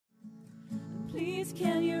Please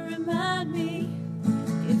can you remind me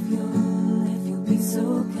if you'll be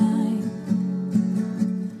so kind,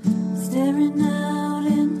 staring out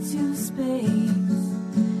into space,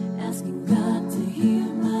 asking God to hear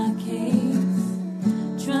my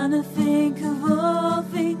case, trying to think of all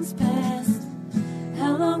things past.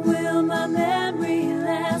 How long will my memory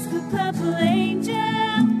last? The purple angel,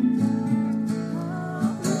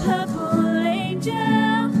 purple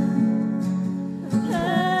angel,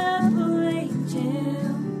 purple angel,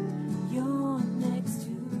 you're next to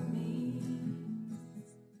me.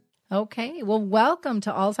 Okay, well, welcome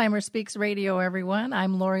to Alzheimer's Speaks Radio, everyone.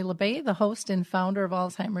 I'm Lori LeBay, the host and founder of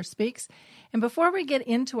Alzheimer's Speaks. And before we get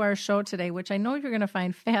into our show today, which I know you're going to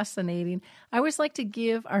find fascinating, I always like to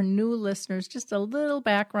give our new listeners just a little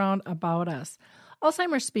background about us.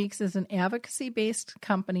 Alzheimer's Speaks is an advocacy-based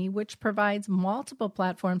company which provides multiple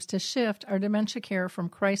platforms to shift our dementia care from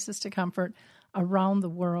crisis to comfort around the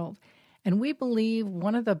world. And we believe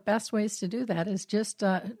one of the best ways to do that is just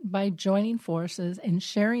by joining forces and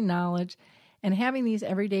sharing knowledge and having these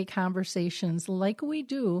everyday conversations like we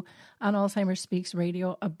do on Alzheimer's Speaks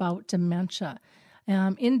Radio about dementia.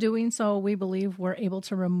 In doing so, we believe we're able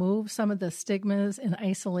to remove some of the stigmas and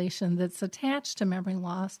isolation that's attached to memory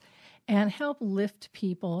loss and help lift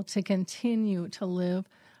people to continue to live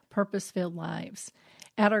purpose-filled lives.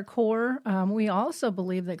 At our core, we also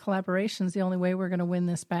believe that collaboration is the only way we're going to win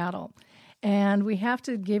this battle. And we have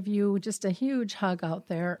to give you just a huge hug out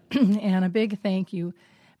there and a big thank you,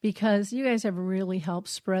 because you guys have really helped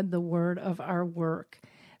spread the word of our work.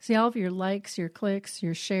 See, all of your likes, your clicks,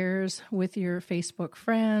 your shares with your Facebook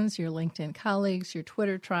friends, your LinkedIn colleagues, your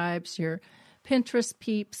Twitter tribes, your Pinterest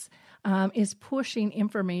peeps is pushing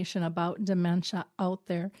information about dementia out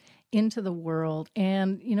there into the world.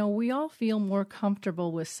 And, you know, we all feel more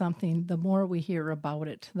comfortable with something the more we hear about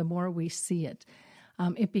it, the more we see it.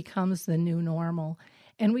 It becomes the new normal.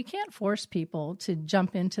 And we can't force people to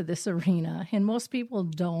jump into this arena, and most people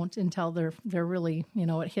don't until they're really, you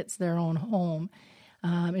know, it hits their own home,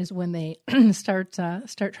 is when they start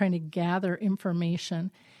trying to gather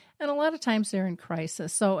information. And a lot of times they're in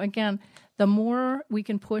crisis. So again, the more we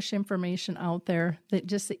can push information out there, that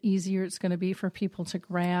just the easier it's going to be for people to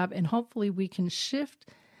grab, and hopefully we can shift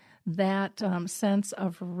that sense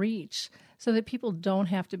of reach so that people don't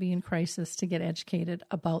have to be in crisis to get educated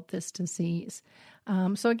about this disease.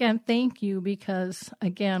 So again, thank you, because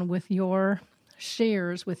again, with your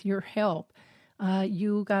shares, with your help,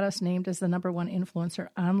 you got us named as the #1 influencer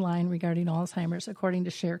online regarding Alzheimer's, according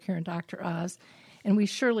to ShareCare and Dr. Oz, and we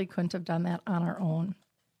surely couldn't have done that on our own.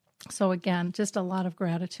 So again, just a lot of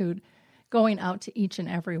gratitude going out to each and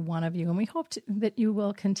every one of you, and we hope that you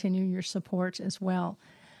will continue your support as well.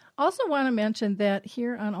 Also want to mention that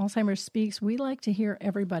here on Alzheimer's Speaks, we like to hear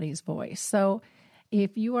everybody's voice. So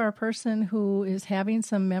if you are a person who is having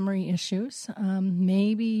some memory issues,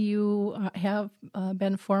 maybe you have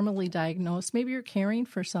been formally diagnosed, maybe you're caring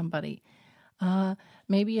for somebody,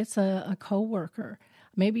 maybe it's a coworker,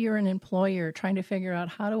 maybe you're an employer trying to figure out,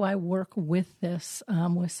 how do I work with this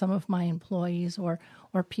with some of my employees or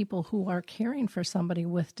people who are caring for somebody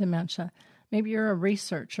with dementia. Maybe you're a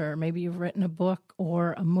researcher, maybe you've written a book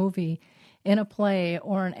or a movie, in a play,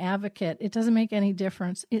 or an advocate. It doesn't make any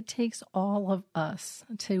difference. It takes all of us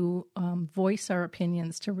to voice our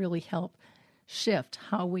opinions to really help shift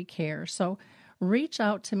how we care. So reach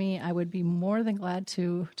out to me. I would be more than glad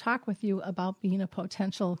to talk with you about being a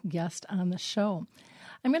potential guest on the show.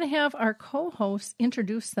 I'm going to have our co-hosts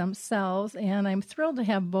introduce themselves, and I'm thrilled to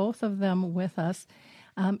have both of them with us.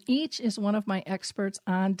 Each is one of my experts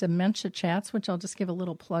on dementia chats, which I'll just give a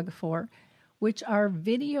little plug for, which are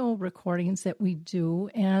video recordings that we do,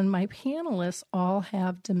 and my panelists all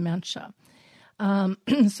have dementia.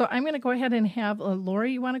 So I'm going to go ahead and have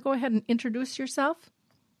Lori, you want to go ahead and introduce yourself?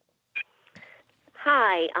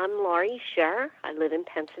 Hi, I'm Lori Scher. I live in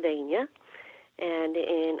Pennsylvania, and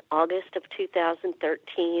in August of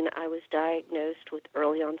 2013, I was diagnosed with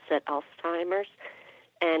early onset Alzheimer's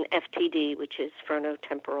and FTD, which is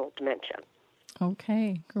frontotemporal dementia.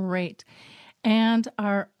 Okay, great. And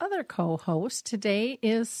our other co-host today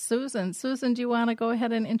is Susan. Susan, do you want to go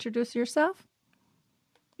ahead and introduce yourself?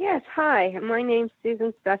 Yes, hi. My name's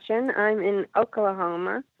Susan Sutchin. I'm in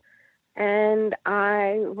Oklahoma, and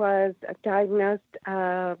I was diagnosed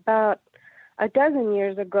about a dozen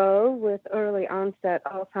years ago with early onset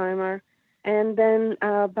Alzheimer, and then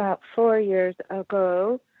about 4 years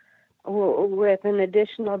ago with an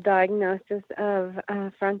additional diagnosis of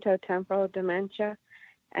frontotemporal dementia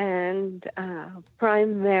and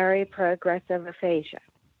primary progressive aphasia.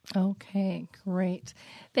 Okay, great.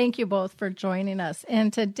 Thank you both for joining us.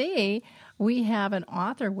 And today we have an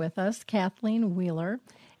author with us, Kathleen Wheeler,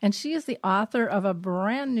 and she is the author of a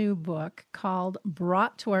brand new book called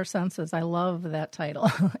Brought to Our Senses. I love that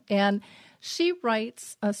title. And she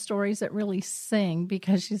writes stories that really sing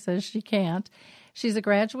because she says she can't. She's a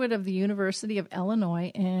graduate of the University of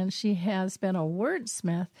Illinois, and she has been a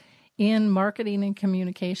wordsmith in marketing and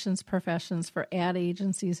communications professions for ad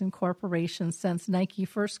agencies and corporations since Nike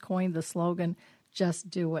first coined the slogan, "Just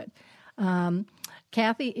Do It."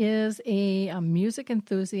 Kathy is a music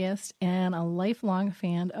enthusiast and a lifelong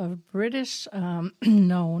fan of British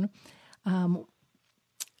known, I'm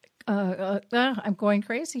going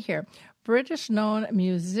crazy here, British known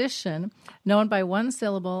musician known by one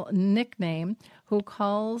syllable nickname who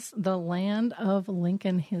calls the land of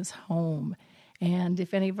Lincoln his home. And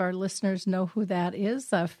if any of our listeners know who that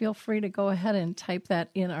is, feel free to go ahead and type that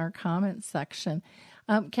in our comments section.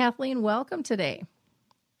 Kathleen, welcome today.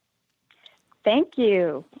 Thank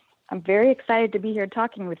you. I'm very excited to be here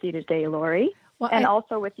talking with you today, Lori, and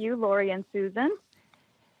also with you, Lori and Susan.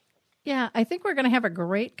 Yeah, I think we're going to have a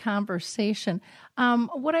great conversation.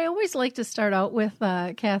 What I always like to start out with,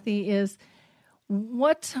 Kathy, is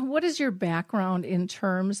what is your background in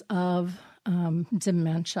terms of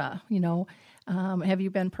dementia? Have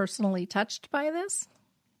you been personally touched by this?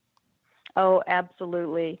 Oh,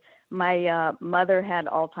 absolutely. My mother had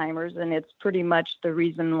Alzheimer's, and it's pretty much the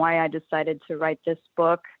reason why I decided to write this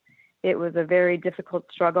book. It was a very difficult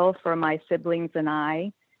struggle for my siblings and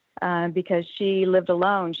I because she lived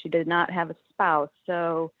alone. She did not have a spouse.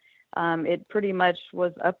 So it pretty much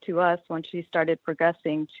was up to us when she started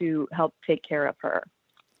progressing to help take care of her.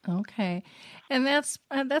 Okay. And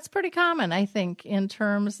that's pretty common, I think, in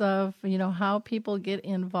terms of, how people get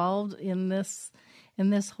involved in this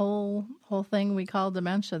whole thing we call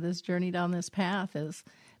dementia. This journey down this path is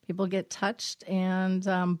people get touched and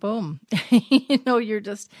boom, you're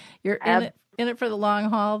in it for the long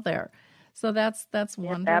haul there. So that's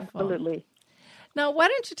wonderful. Absolutely. Now, why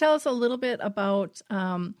don't you tell us a little bit about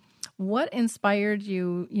what inspired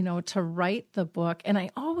you, to write the book? And I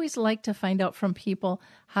always like to find out from people,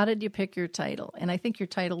 how did you pick your title? And I think your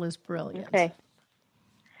title is brilliant. Okay.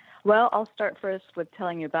 Well, I'll start first with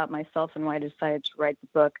telling you about myself and why I decided to write the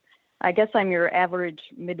book. I guess I'm your average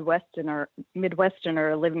Midwesterner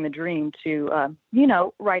living the dream to,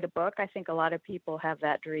 write a book. I think a lot of people have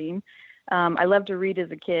that dream. I loved to read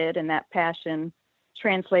as a kid, and that passion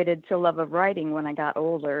translated to love of writing when I got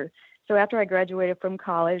older. So after I graduated from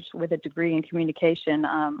college with a degree in communication,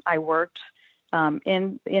 I worked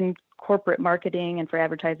in corporate marketing and for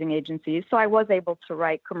advertising agencies. So I was able to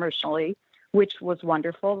write commercially, which was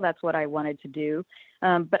wonderful. That's what I wanted to do.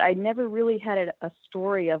 But I never really had a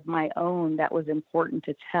story of my own that was important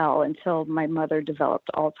to tell until my mother developed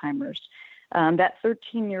Alzheimer's. That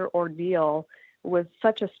 13-year ordeal was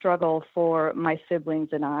such a struggle for my siblings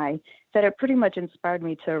and I that it pretty much inspired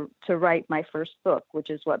me to write my first book, which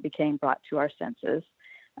is what became Brought to Our Senses.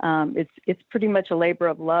 It's pretty much a labor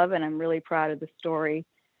of love, and I'm really proud of the story.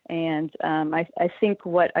 And I think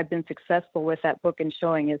what I've been successful with that book in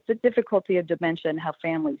showing is the difficulty of dementia and how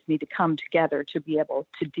families need to come together to be able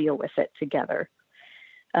to deal with it together.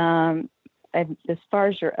 And as far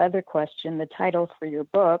as your other question, the title for your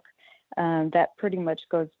book, that pretty much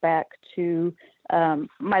goes back to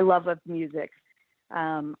my love of music.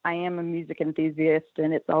 I am a music enthusiast,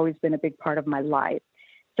 and it's always been a big part of my life.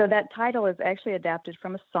 So that title is actually adapted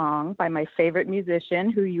from a song by my favorite musician,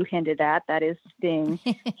 who you hinted at. That is Sting.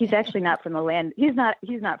 He's actually not from the land. He's not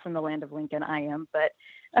from the land of Lincoln. I am, but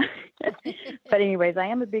anyways, I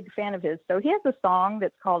am a big fan of his. So he has a song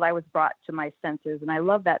that's called "I Was Brought to My Senses," and I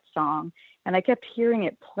love that song. And I kept hearing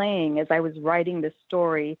it playing as I was writing this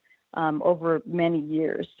story over many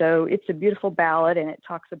years. So it's a beautiful ballad, and it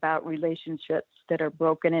talks about relationships that are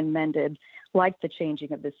broken and mended, like the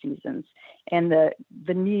changing of the seasons and the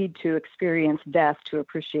need to experience death to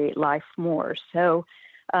appreciate life more. So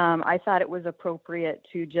I thought it was appropriate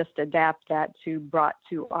to just adapt that to Brought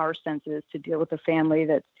to Our Senses, to deal with a family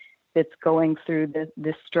that's going through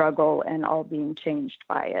this struggle and all being changed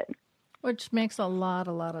by it. Which makes a lot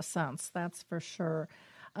of sense, that's for sure.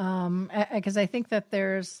 Because I think that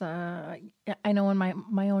there's, I know in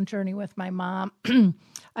my own journey with my mom,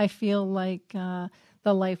 I feel like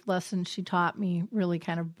the life lessons she taught me really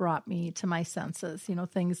kind of brought me to my senses.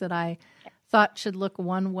 Things that I thought should look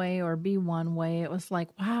one way or be one way. It was like,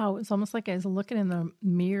 wow, it's almost like I was looking in the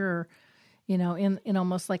mirror, in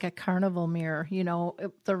almost like a carnival mirror,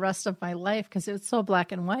 the rest of my life, because it's so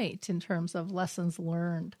black and white in terms of lessons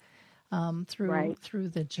learned through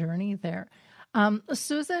the journey there.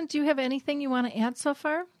 Susan, do you have anything you want to add so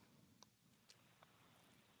far?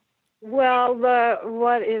 Well,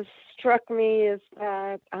 what is struck me is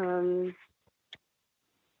that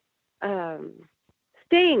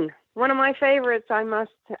Sting, one of my favorites, I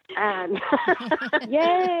must add.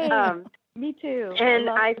 Yay! Me too. And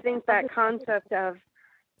I think that concept of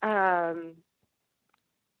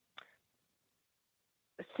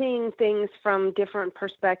seeing things from different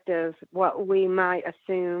perspectives, what we might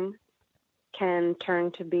assume can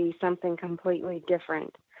turn to be something completely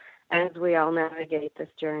different as we all navigate this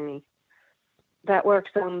journey. That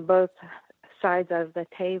works on both sides of the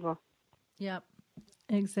table. Yep,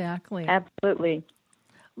 exactly. Absolutely.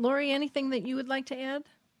 Lori, anything that you would like to add?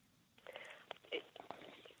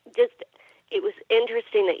 It was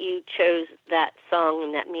interesting that you chose that song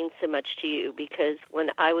and that means so much to you, because when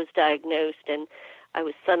I was diagnosed and I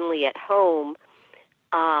was suddenly at home,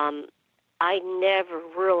 I never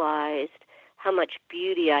realized how much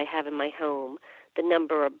beauty I have in my home, the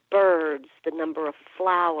number of birds, the number of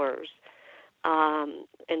flowers,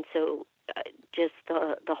 and so just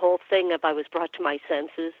the whole thing of I was brought to my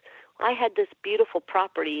senses. I had this beautiful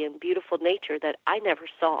property and beautiful nature that I never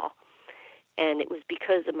saw, and it was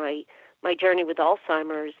because of my journey with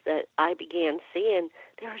Alzheimer's that I began seeing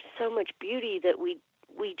there is so much beauty that we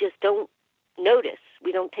just don't notice.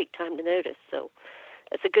 We don't take time to notice. So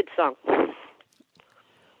it's a good song.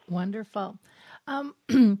 Wonderful.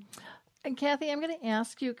 And Kathy, I'm going to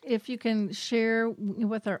ask you if you can share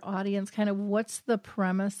with our audience kind of what's the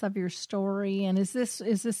premise of your story, and is this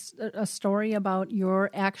a story about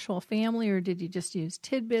your actual family, or did you just use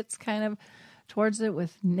tidbits kind of towards it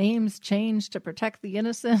with names changed to protect the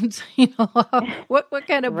innocent? What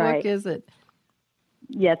kind of Right. book is it?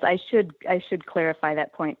 Yes, I should clarify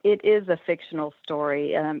that point. It is a fictional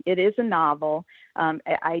story. It is a novel.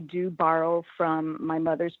 I do borrow from my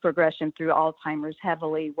mother's progression through Alzheimer's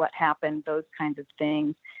heavily, what happened, those kinds of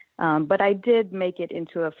things. But I did make it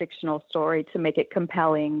into a fictional story to make it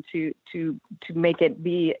compelling, to make it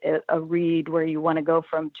be a read where you want to go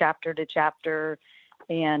from chapter to chapter,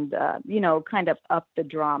 and kind of up the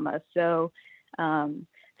drama. So.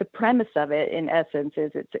 The premise of it, in essence,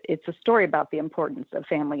 is it's a story about the importance of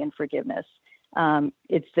family and forgiveness. And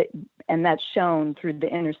that's shown through the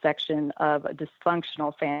intersection of a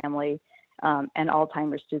dysfunctional family and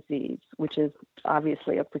Alzheimer's disease, which is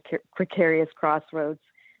obviously a precarious crossroads.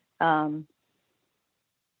 And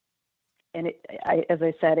as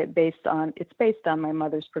I said, it's based on my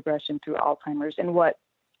mother's progression through Alzheimer's and what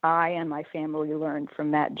I and my family learned from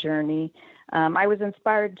that journey. I was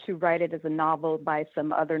inspired to write it as a novel by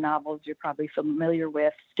some other novels you're probably familiar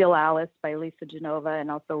with, Still Alice by Lisa Genova,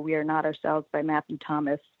 and also We Are Not Ourselves by Matthew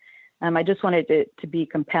Thomas. I just wanted it to be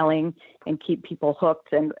compelling and keep people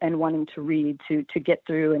hooked and wanting to read, to get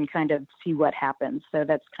through and kind of see what happens. So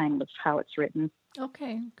that's kind of how it's written.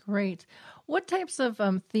 Okay, great. What types of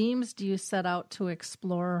themes do you set out to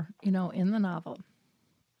explore, in the novel?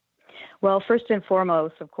 Well, first and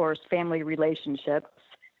foremost, of course, family relationships.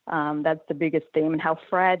 That's the biggest theme, and how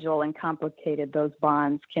fragile and complicated those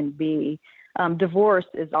bonds can be. Divorce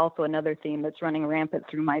is also another theme that's running rampant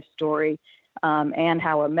through my story, and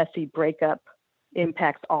how a messy breakup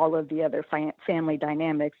impacts all of the other family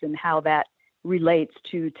dynamics, and how that relates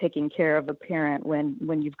to taking care of a parent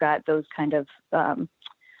when you've got those kind of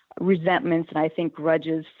resentments and I think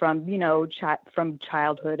grudges from from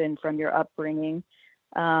childhood and from your upbringing.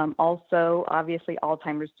 Also, obviously,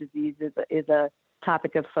 Alzheimer's disease is a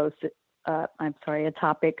topic of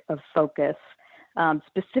focus,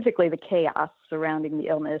 specifically the chaos surrounding the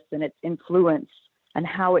illness and its influence and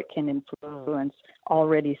how it can influence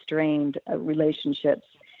already strained relationships.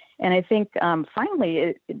 And I think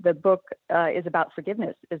finally, the book is about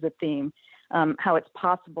forgiveness as a theme, how it's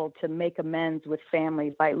possible to make amends with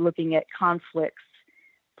family by looking at conflicts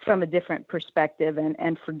from a different perspective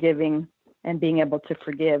and forgiving and being able to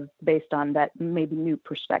forgive based on that maybe new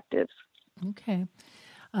perspective. Okay.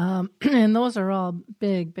 And those are all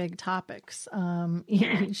big topics.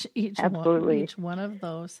 Absolutely. Each one of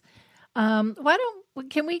those.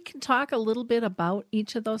 Can we talk a little bit about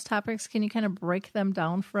each of those topics? Can you kind of break them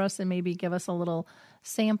down for us and maybe give us a little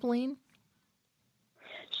sampling?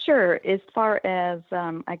 Sure. As far as,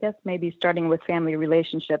 I guess maybe starting with family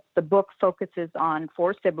relationships, the book focuses on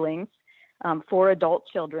 4 siblings, 4 adult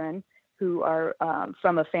children who are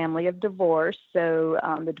from a family of divorce. So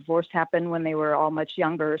the divorce happened when they were all much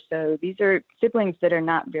younger. So these are siblings that are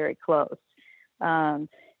not very close. And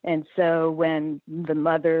so when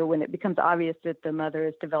it becomes obvious that the mother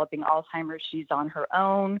is developing Alzheimer's, she's on her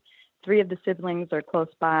own. 3 of the siblings are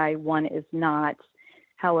close by, 1 is not.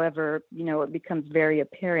 However, it becomes very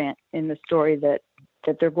apparent in the story that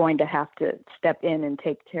they're going to have to step in and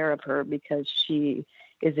take care of her because she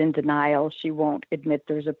is in denial. She won't admit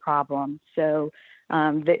there's a problem. So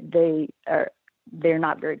they're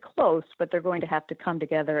not very close, but they're going to have to come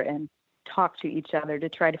together and talk to each other to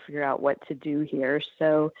try to figure out what to do here.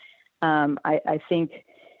 So I think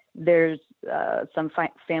there's some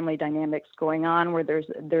family dynamics going on where there's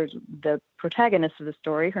the protagonist of the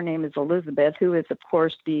story. Her name is Elizabeth, who is, of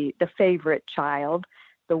course, the favorite child,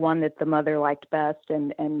 the one that the mother liked best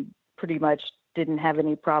and pretty much didn't have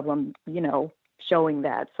any problem, showing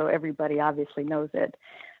that. So everybody obviously knows it.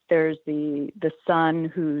 There's the son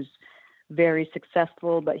who's very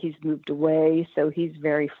successful, but he's moved away, so he's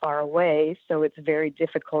very far away. So it's very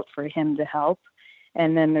difficult for him to help.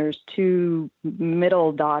 And then there's two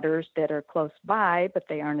middle daughters that are close by, but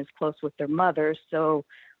they aren't as close with their mother. So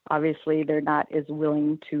obviously they're not as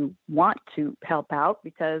willing to want to help out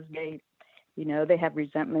because they have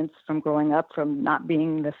resentments from growing up from not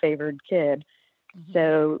being the favored kid. Mm-hmm.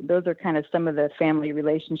 So those are kind of some of the family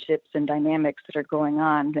relationships and dynamics that are going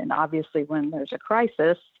on. And obviously when there's a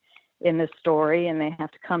crisis in this story and they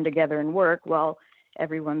have to come together and work, well,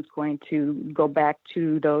 everyone's going to go back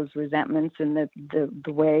to those resentments and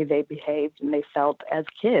the way they behaved and they felt as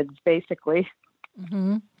kids, basically.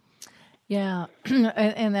 Mm-hmm. Yeah,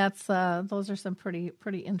 and that's those are some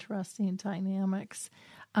pretty interesting dynamics.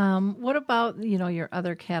 What about your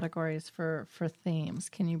other categories for themes?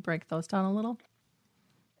 Can you break those down a little?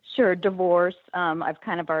 Sure. Divorce. I've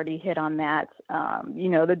kind of already hit on that.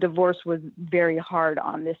 The divorce was very hard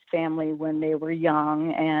on this family when they were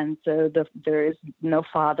young. And so there is no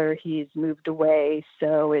father. He's moved away.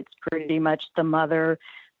 So it's pretty much the mother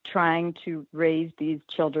trying to raise these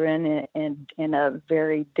children in a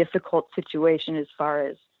very difficult situation as far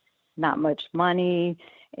as not much money.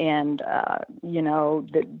 And,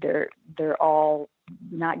 they're all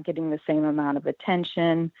not getting the same amount of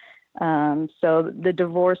attention. So the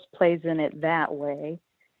divorce plays in it that way.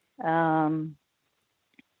 My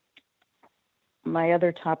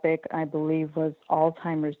other topic, I believe, was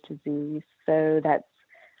Alzheimer's disease. So that's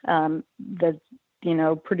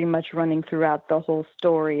pretty much running throughout the whole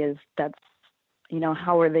story is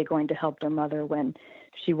how are they going to help their mother when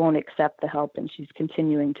she won't accept the help and she's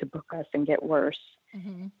continuing to progress and get worse.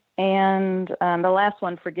 Mm-hmm. And the last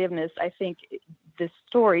one, forgiveness, I think this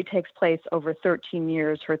story takes place over 13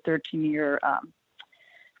 years, her 13-year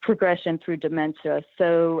progression through dementia.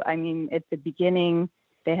 So, I mean, at the beginning,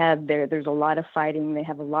 there's a lot of fighting. They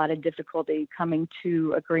have a lot of difficulty coming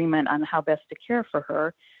to agreement on how best to care for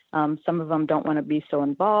her. Some of them don't want to be so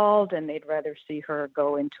involved, and they'd rather see her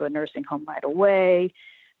go into a nursing home right away.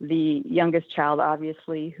 The youngest child,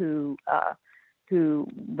 obviously, who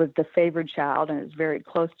was the favored child and is very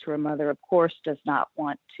close to her mother, of course, does not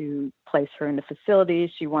want to place her in the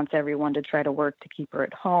facility. She wants everyone to try to work to keep her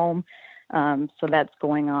at home. So that's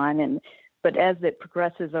going on. But as it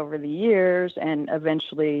progresses over the years, and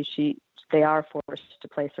eventually they are forced to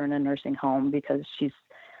place her in a nursing home because she's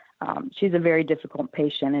a very difficult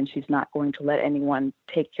patient and she's not going to let anyone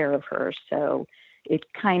take care of her. So it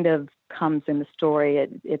kind of comes in the story.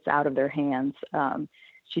 It's out of their hands.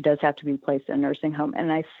 She does have to be placed in a nursing home. And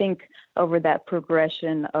I think over that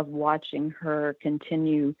progression of watching her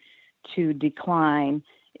continue to decline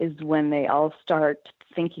is when they all start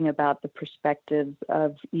thinking about the perspectives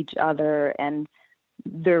of each other and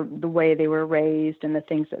the way they were raised and the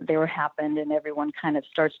things that they were happened. And everyone kind of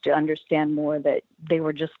starts to understand more that they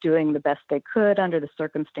were just doing the best they could under the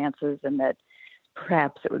circumstances and that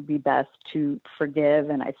perhaps it would be best to forgive.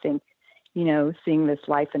 And I think seeing this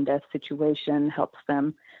life and death situation helps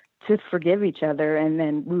them to forgive each other and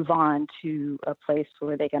then move on to a place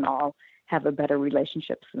where they can all have a better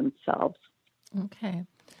relationship for themselves. Okay.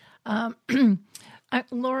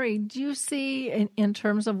 Lori, do you see in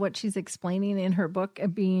terms of what she's explaining in her book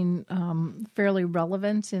being fairly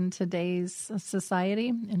relevant in today's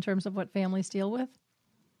society in terms of what families deal with?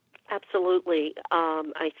 Absolutely.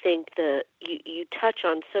 I think that you touch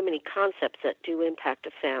on so many concepts that do impact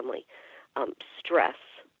a family. Stress,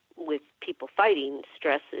 with people fighting,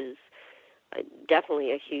 stress is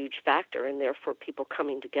definitely a huge factor, and therefore people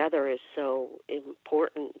coming together is so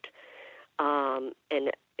important. And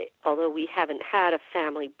although we haven't had a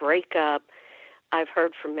family breakup, I've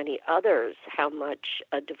heard from many others how much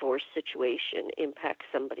a divorce situation impacts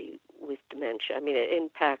somebody with dementia. I mean, it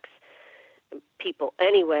impacts people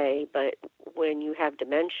anyway, but when you have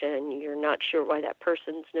dementia and you're not sure why that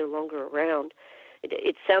person's no longer around,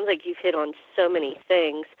 it sounds like you've hit on so many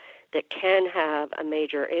things that can have a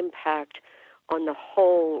major impact on the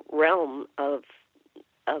whole realm of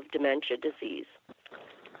dementia disease.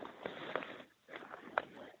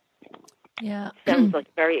 Yeah. Sounds like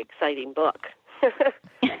a very exciting book.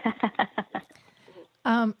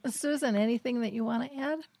 Susan, anything that you want to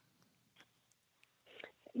add?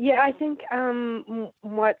 Yeah, I think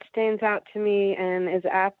what stands out to me and is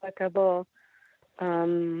applicable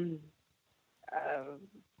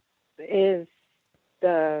is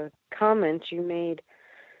the comments you made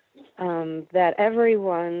that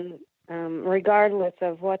everyone, regardless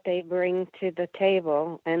of what they bring to the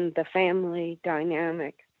table and the family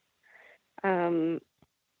dynamic,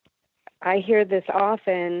 I hear this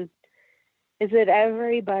often, is that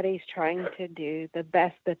everybody's trying to do the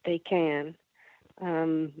best that they can.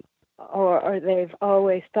 Or they've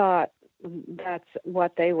always thought that's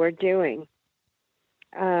what they were doing.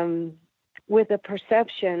 With a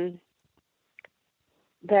perception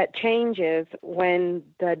that changes when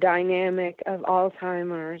the dynamic of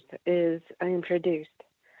Alzheimer's is introduced.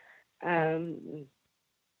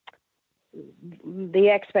 The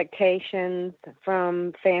expectations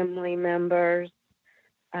from family members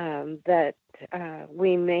that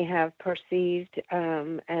we may have perceived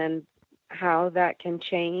and how that can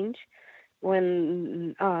change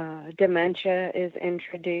when dementia is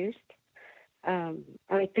introduced.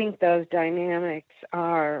 I think those dynamics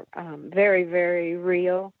are very, very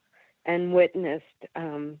real and witnessed.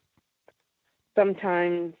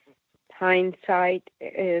 Sometimes hindsight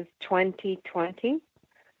is 20/20.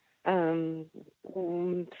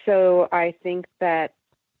 So I think that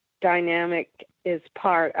dynamic is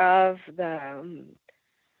part of the,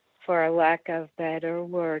 for a lack of better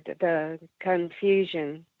word, the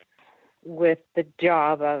confusion with the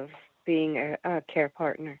job of being a care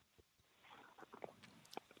partner.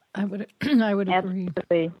 I would agree.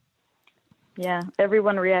 Absolutely. Yeah,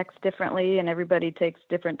 everyone reacts differently, and everybody takes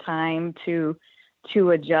different time to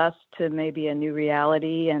adjust to maybe a new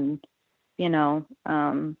reality. And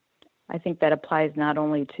I think that applies not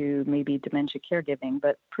only to maybe dementia caregiving,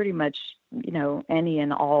 but pretty much any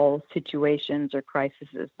and all situations or crises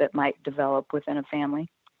that might develop within a family.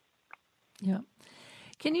 Yeah.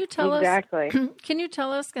 Can you tell exactly. us? Can you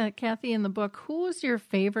tell us, Kathy, in the book, who was your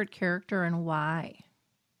favorite character and why?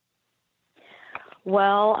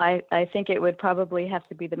 Well, I think it would probably have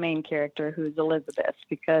to be the main character, who's Elizabeth,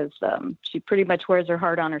 because she pretty much wears her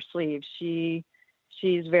heart on her sleeve.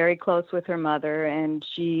 She's very close with her mother, and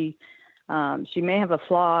she may have a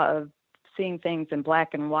flaw of seeing things in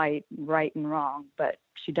black and white, right and wrong, but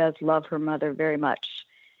she does love her mother very much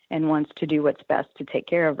and wants to do what's best to take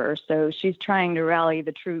care of her. So she's trying to rally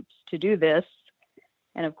the troops to do this,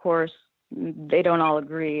 and of course, they don't all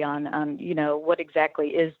agree on what exactly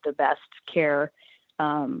is the best care.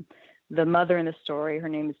 The mother in the story, her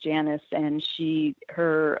name is Janice, and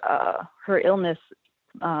her illness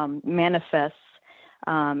manifests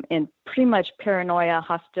in pretty much paranoia,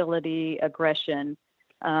 hostility, aggression,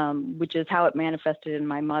 which is how it manifested in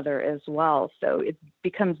my mother as well. So it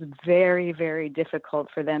becomes very, very difficult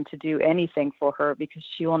for them to do anything for her because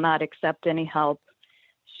she will not accept any help.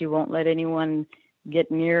 She won't let anyone get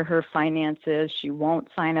near her finances. She won't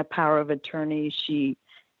sign a power of attorney. She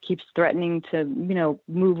keeps threatening to,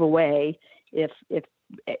 move away if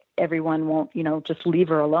everyone won't, just leave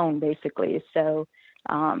her alone, basically. So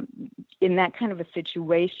in that kind of a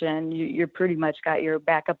situation, you're pretty much got your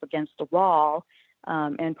back up against the wall.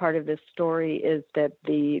 And part of this story is that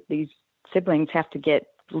these siblings have to get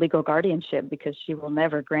legal guardianship because she will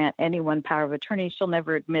never grant anyone power of attorney. She'll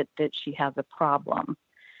never admit that she has a problem.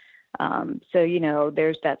 So,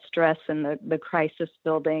 there's that stress and the crisis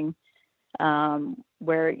building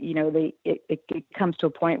where, it comes to a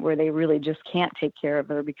point where they really just can't take care of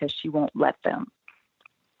her because she won't let them.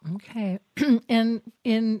 Okay. And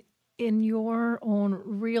in your own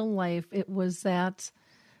real life, it was that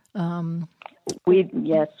we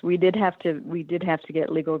did have to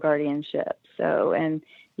get legal guardianship. So, and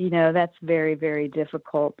that's very, very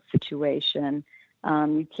difficult situation.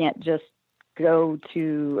 You can't just go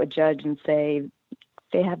to a judge and say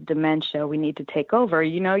they have dementia, we need to take over.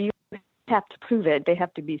 You have to prove it. They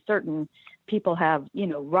have to be certain people have,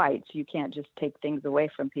 rights. You can't just take things away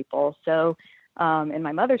from people. So, in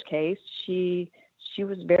my mother's case, she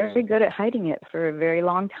was very good at hiding it for a very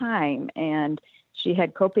long time, and she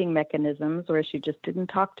had coping mechanisms where she just didn't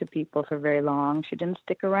talk to people for very long. She didn't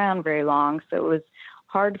stick around very long, so it was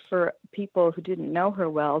hard for people who didn't know her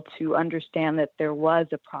well to understand that there was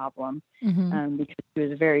a problem, because she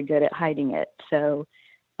was very good at hiding it. So,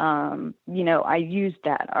 I used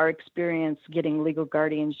that, our experience getting legal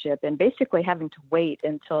guardianship and basically having to wait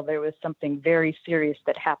until there was something very serious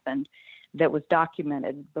that happened that was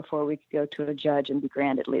documented before we could go to a judge and be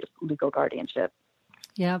granted legal guardianship.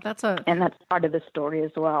 Yeah, that's part of the story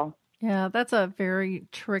as well. Yeah, that's a very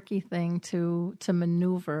tricky thing to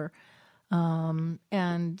maneuver. And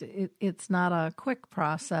it's not a quick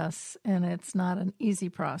process, and it's not an easy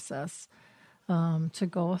process to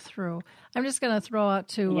go through. I'm just going to throw out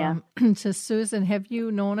to to Susan. Have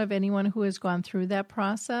you known of anyone who has gone through that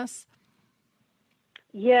process?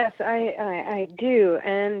 Yes, I do,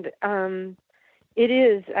 and it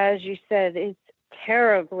is, as you said, it's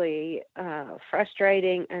terribly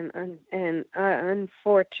frustrating and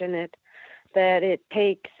unfortunate that it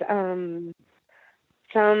takes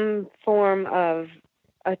some form of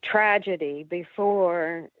a tragedy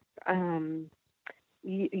before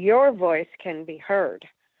your voice can be heard.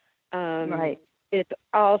 Right. It's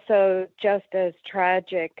also just as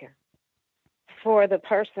tragic for the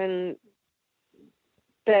person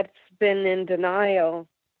that's been in denial,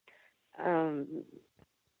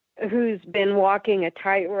 who's been walking a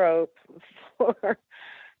tightrope for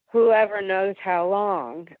whoever knows how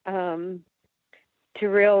long, to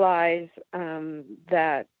realize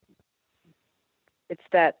that it's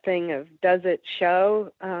that thing of, does it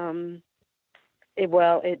show?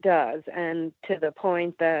 It does, and to the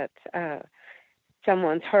point that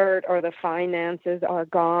someone's hurt, or the finances are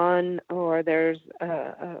gone, or there's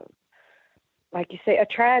like you say, a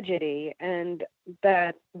tragedy, and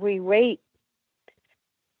that we wait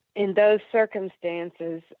in those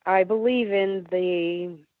circumstances. I believe in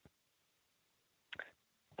the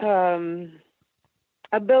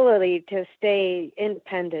ability to stay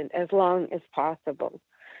independent as long as possible.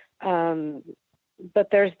 But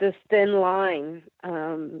there's this thin line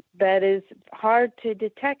that is hard to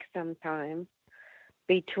detect sometimes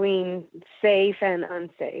between safe and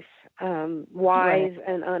unsafe, wise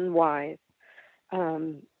and unwise.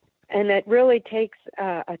 And it really takes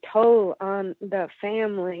a toll on the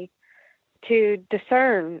family to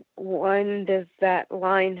discern when does that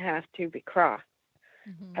line have to be crossed.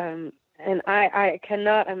 Mm-hmm. And I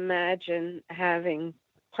cannot imagine having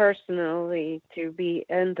personally to be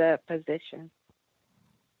in the position.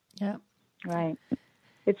 Yeah. Right.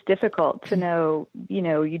 It's difficult to know, you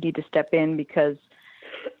need to step in because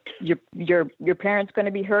your parent's going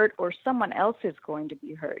to be hurt, or someone else is going to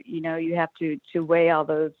be hurt. You have to weigh all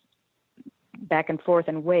those back and forth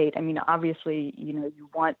and wait. I mean, obviously, you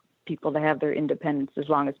want people to have their independence as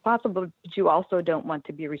long as possible, but you also don't want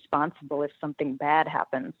to be responsible if something bad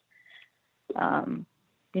happens.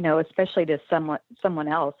 Especially to someone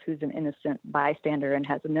else who's an innocent bystander and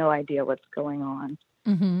has no idea what's going on.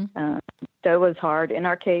 Mm-hmm. So it was hard. In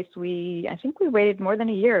our case, I think we waited more than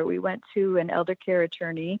a year. We went to an elder care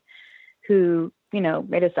attorney who,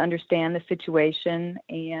 made us understand the situation.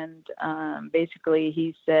 And basically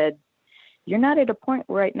he said, you're not at a point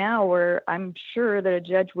right now where I'm sure that a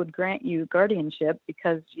judge would grant you guardianship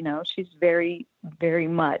because, she's very, very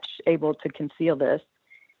much able to conceal this.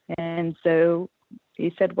 And so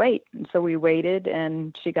he said, wait. And so we waited,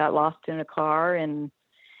 and she got lost in a car, and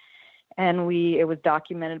it was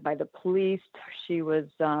documented by the police. She was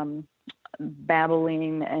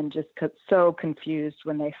babbling and just so confused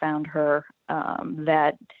when they found her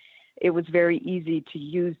that it was very easy to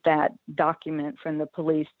use that document from the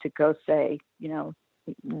police to go say,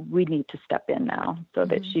 we need to step in now so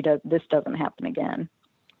that this doesn't happen again.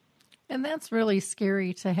 And that's really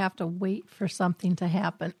scary to have to wait for something to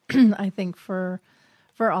happen. I think for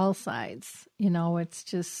all sides, it's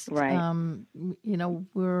just, right.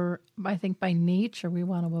 I think by nature, we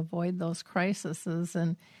want to avoid those crises.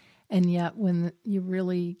 And yet when you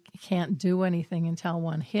really can't do anything until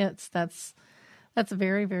one hits, that's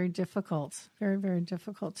very, very difficult, very, very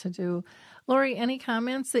difficult to do. Lori, any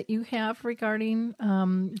comments that you have regarding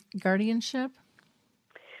guardianship?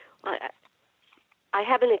 Well, I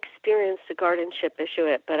haven't experienced a guardianship issue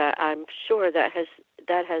yet, but I'm sure that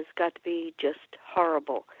has got to be just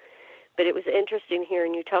horrible. But it was interesting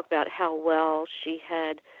hearing you talk about how well she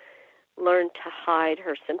had learned to hide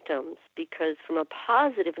her symptoms, because from a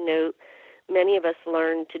positive note, many of us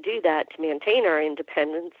learn to do that to maintain our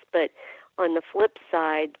independence, but on the flip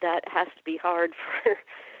side, that has to be hard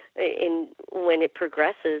when it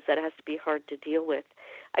progresses, that has to be hard to deal with.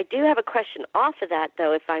 I do have a question off of that,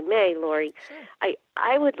 though, if I may, Lori. Sure.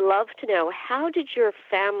 I would love to know, how did your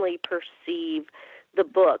family perceive the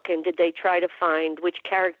book, and did they try to find which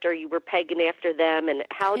character you were pegging after them, and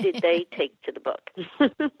how did they take to the book?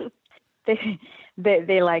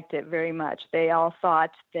 They liked it very much. They all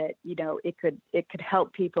thought that, it could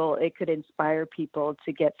help people, it could inspire people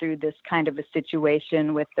to get through this kind of a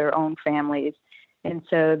situation with their own families. And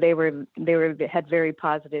so they had very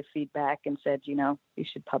positive feedback and said, you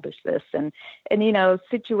should publish this. And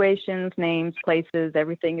situations, names, places,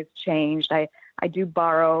 everything has changed. I do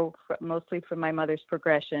borrow mostly from my mother's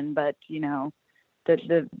progression, but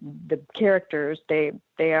the characters, they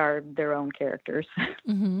are their own characters.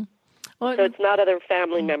 Mm-hmm. Well, So it's not other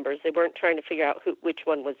family members. They weren't trying to figure out which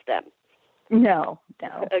one was them. No.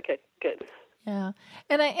 Okay, good. yeah,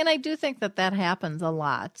 and I do think that happens a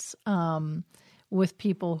lot with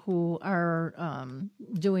people who are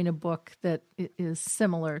doing a book that is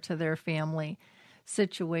similar to their family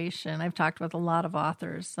situation. I've talked with a lot of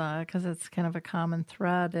authors because it's kind of a common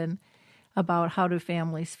thread and about how do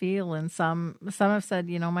families feel, and some have said,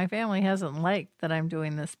 my family hasn't liked that I'm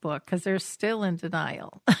doing this book because they're still in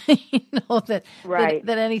denial, that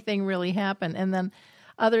anything really happened, and then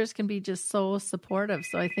others can be just so supportive.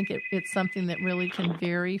 So I think it's something that really can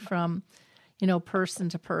vary from person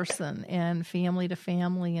to person and family to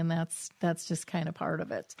family, and that's just kind of part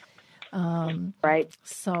of it. Right.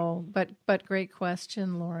 So, but great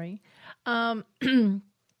question, Lori.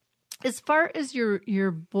 As far as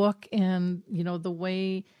your book and the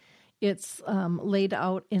way it's laid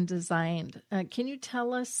out and designed, can you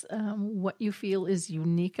tell us what you feel is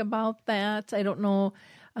unique about that? I don't know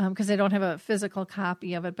because I don't have a physical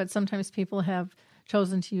copy of it, but sometimes people have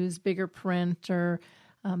chosen to use bigger print or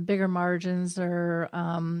bigger margins or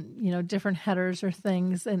different headers or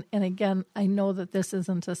things. And again, I know that this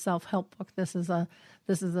isn't a self-help book. This is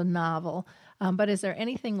a novel. But is there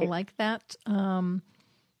anything like that?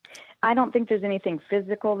 I don't think there's anything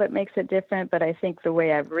physical that makes it different, but I think the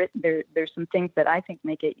way I've written, there's some things that I think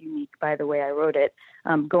make it unique by the way I wrote it.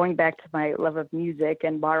 Going back to my love of music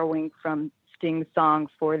and borrowing from Sting's song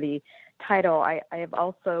for the title, I have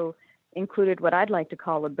also included what I'd like to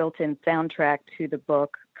call a built-in soundtrack to the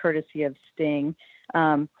book, courtesy of Sting.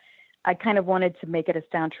 I kind of wanted to make it a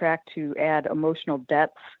soundtrack to add emotional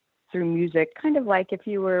depth through music, kind of like if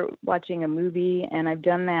you were watching a movie, and I've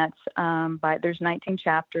done that there's 19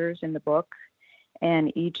 chapters in the book,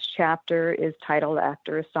 and each chapter is titled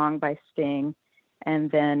after a song by Sting, and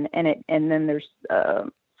then there's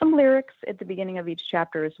some lyrics at the beginning of each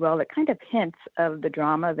chapter as well that kind of hints of the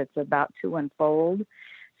drama that's about to unfold.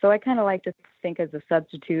 So I kind of like to think as a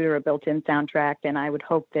substitute or a built-in soundtrack, and I would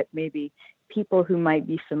hope that maybe people who might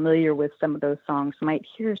be familiar with some of those songs might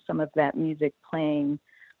hear some of that music playing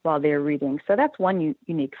while they're reading. So that's one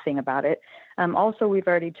unique thing about it. Also, we've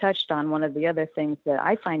already touched on one of the other things that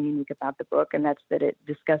I find unique about the book, and that's that it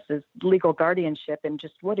discusses legal guardianship and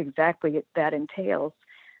just what exactly that entails.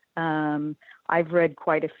 I've read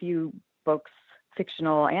quite a few books,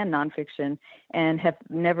 fictional and nonfiction, and have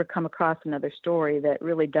never come across another story that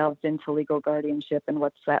really delves into legal guardianship and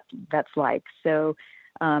what's that's like. So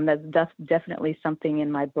that's definitely something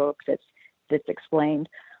in my book that's explained.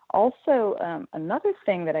 Also, another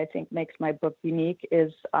thing that I think makes my book unique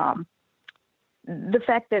is the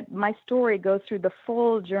fact that my story goes through the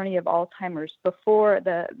full journey of Alzheimer's. Before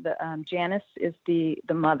Janice is the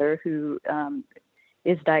mother who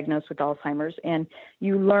is diagnosed with Alzheimer's, and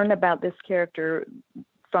you learn about this character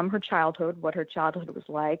from her childhood, what her childhood was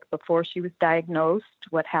like before she was diagnosed,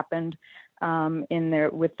 what happened in there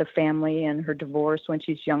with the family and her divorce when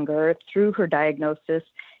she's younger, through her diagnosis,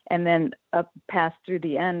 and then up past through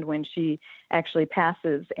the end when she actually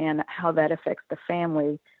passes and how that affects the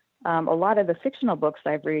family. A lot of the fictional books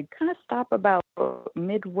I've read kind of stop about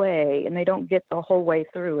midway and they don't get the whole way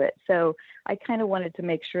through it. So I kind of wanted to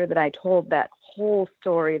make sure that I told that whole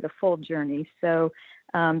story, the full journey. So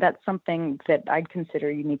that's something that I'd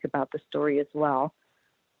consider unique about the story as well.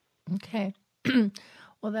 Okay.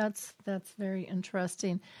 Well, that's very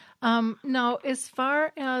interesting. Now, as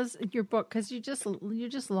far as your book, because you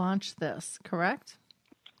just launched this, correct?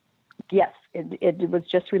 Yes, it was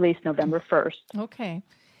just released November 1st. Okay.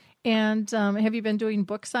 And have you been doing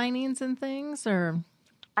book signings and things, or?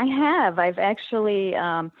 I have. I've actually,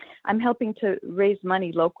 I'm helping to raise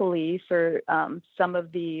money locally for some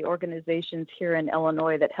of the organizations here in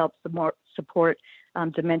Illinois that help support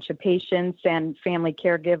dementia patients and family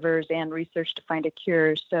caregivers and research to find a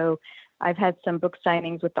cure. So I've had some book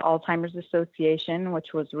signings with the Alzheimer's Association,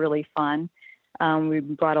 which was really fun. We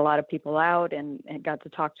brought a lot of people out and got to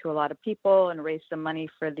talk to a lot of people and raise some money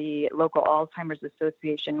for the local Alzheimer's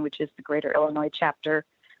Association, which is the Greater Illinois chapter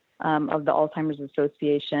of the Alzheimer's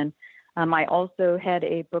Association. I also had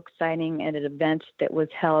a book signing at an event that was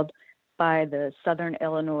held by the Southern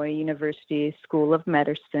Illinois University School of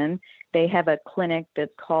Medicine. They have a clinic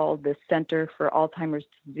that's called the Center for Alzheimer's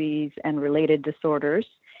Disease and Related Disorders.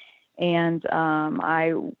 And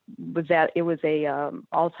I was it was a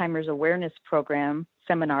Alzheimer's awareness program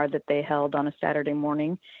seminar that they held on a Saturday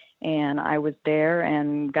morning. And I was there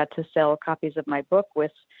and got to sell copies of my book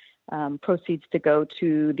with proceeds to go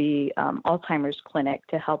to the Alzheimer's clinic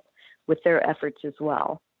to help with their efforts as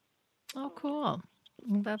well. Oh, cool.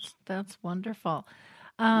 That's wonderful.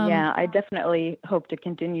 Yeah, I definitely hope to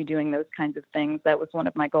continue doing those kinds of things. That was one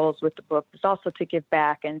of my goals with the book, was also to give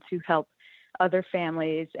back and to help other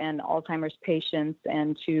families and Alzheimer's patients,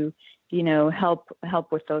 and to,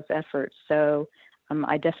 help with those efforts. So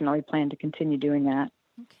I definitely plan to continue doing that.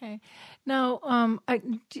 Okay. Now,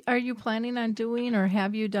 are you planning on doing, or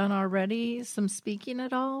have you done already, some speaking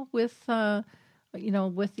at all with,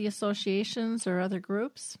 with the associations or other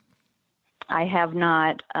groups? I have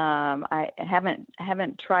not. I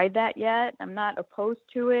haven't tried that yet. I'm not opposed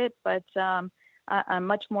to it, but I'm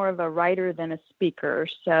much more of a writer than a speaker.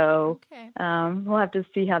 So okay. We'll have to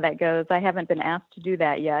see how that goes. I haven't been asked to do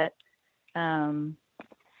that yet.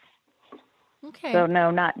 Okay. So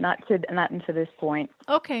no, not until this point.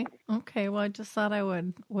 Okay. Well, I just thought I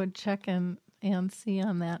would check and see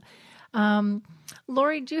on that.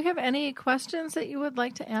 Lori, do you have any questions that you would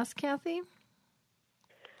like to ask Kathy?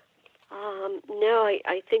 No,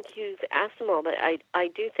 I think you've asked them all, but I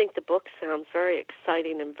do think the book sounds very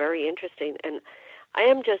exciting and very interesting, and I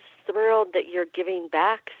am just thrilled that you're giving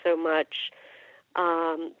back so much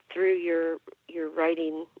through your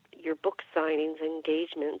writing, your book signings,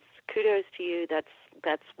 engagements. Kudos to you.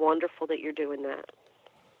 That's wonderful that you're doing that.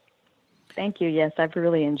 Thank you. Yes, I've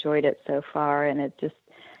really enjoyed it so far, and it just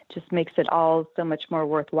makes it all so much more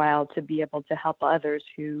worthwhile to be able to help others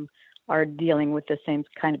who are dealing with the same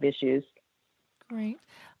kind of issues. Great.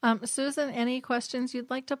 Susan, any questions you'd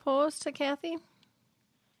like to pose to Kathy?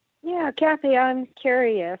 Yeah, Kathy, I'm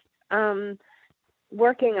curious.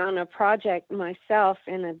 Working on a project myself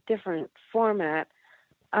in a different format,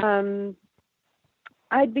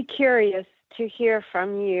 I'd be curious to hear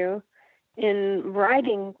from you in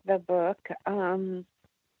writing the book,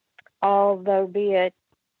 although be it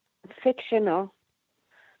fictional.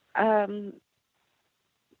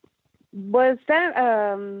 Was that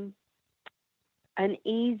an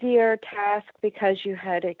easier task because you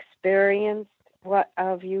had experienced what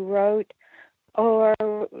you wrote, or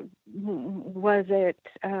was it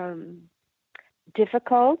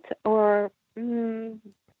difficult, or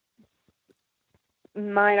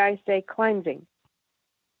might I say cleansing?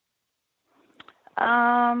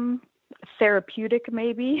 Therapeutic,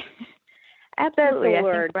 maybe. Absolutely. That's the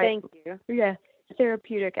word. Thank you. Yeah.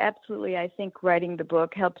 Therapeutic, absolutely. I think writing the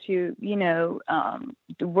book helps you,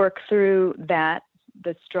 work through the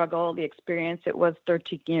struggle, the experience. It was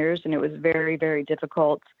 13 years, and it was very, very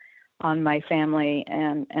difficult on my family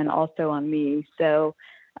and also on me. So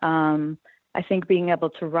I think being able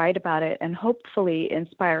to write about it and hopefully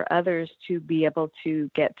inspire others to be able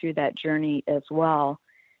to get through that journey as well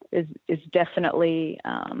is definitely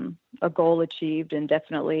a goal achieved, and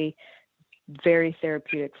definitely very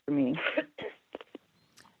therapeutic for me.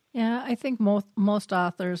 Yeah, I think most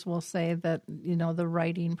authors will say that, the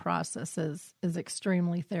writing process is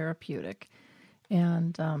extremely therapeutic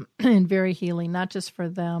and and very healing, not just for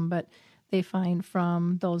them, but they find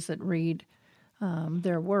from those that read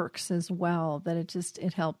their works as well that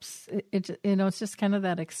it helps. It's just kind of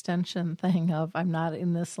that extension thing of, I'm not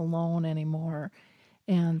in this alone anymore,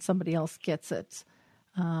 and somebody else gets it.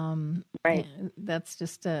 Right. That's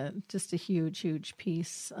just a huge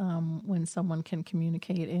piece when someone can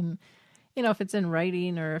communicate in, if it's in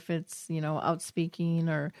writing or if it's, out speaking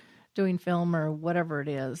or doing film or whatever it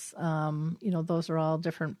is. Those are all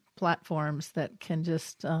different platforms that can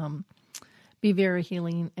just be very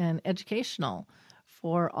healing and educational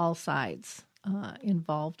for all sides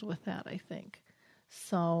involved with that, I think.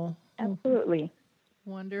 So absolutely.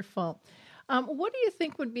 Wonderful. What do you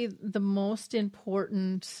think would be the most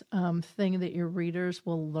important thing that your readers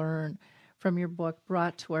will learn from your book,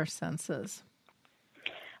 Brought to Our Senses?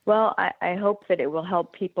 Well, I hope that it will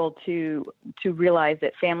help people to realize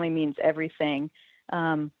that family means everything.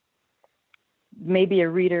 Maybe a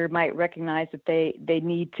reader might recognize that they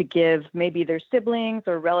need to give maybe their siblings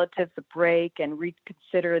or relatives a break and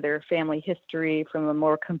reconsider their family history from a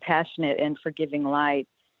more compassionate and forgiving light.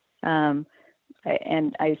 And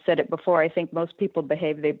I said it before, I think most people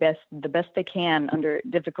behave the best they can under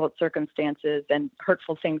difficult circumstances, and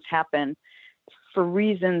hurtful things happen for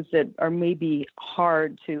reasons that are maybe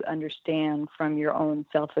hard to understand from your own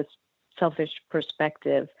selfish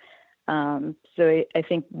perspective. So I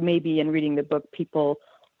think maybe in reading the book, people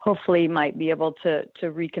hopefully might be able to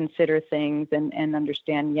reconsider things and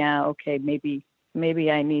understand, yeah, okay, maybe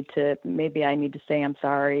I need to say I'm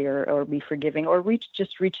sorry or be forgiving, or reach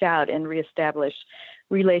out and reestablish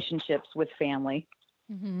relationships with family.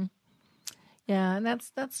 Mm-hmm. Yeah, and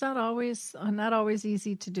that's not always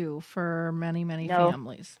easy to do for many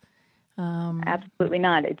families. Absolutely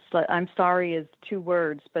not. It's I'm sorry is 2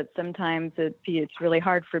 words, but sometimes it's really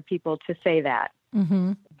hard for people to say that.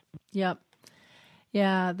 Mm-hmm. Yep.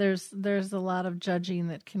 Yeah, there's a lot of judging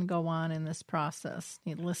that can go on in this process,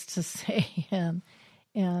 needless to say,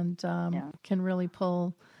 and can really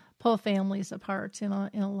pull families apart in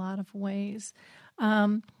a lot of ways.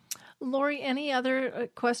 Lori, any other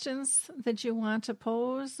questions that you want to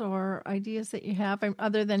pose or ideas that you have,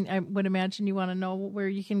 other than I would imagine you want to know where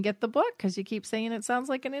you can get the book, because you keep saying it sounds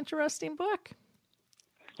like an interesting book.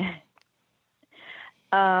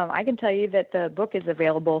 I can tell you that the book is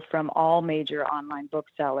available from all major online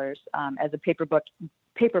booksellers as a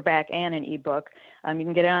paperback and an ebook. You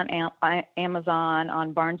can get it on Amazon,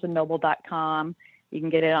 on BarnesandNoble.com. You can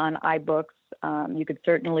get it on iBooks. You could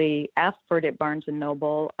certainly ask for it at Barnes &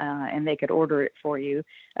 Noble, and they could order it for you,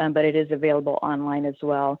 but it is available online as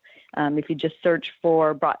well. If you just search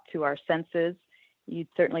for Brought to Our Senses, you'd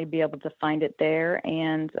certainly be able to find it there.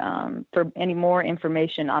 And for any more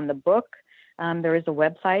information on the book, there is a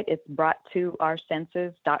website. It's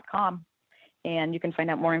broughttoOursenses.com, and you can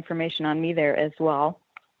find out more information on me there as well.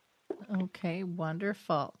 Okay,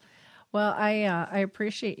 wonderful. Well, I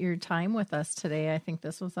appreciate your time with us today. I think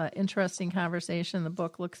this was an interesting conversation. The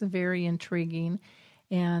book looks very intriguing,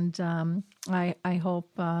 and I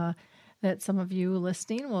hope that some of you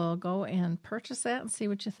listening will go and purchase that and see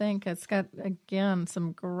what you think. It's got, again,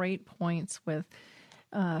 some great points with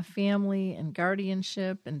family and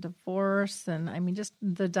guardianship and divorce, and I mean just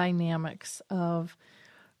the dynamics of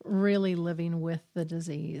really living with the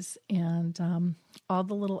disease, and all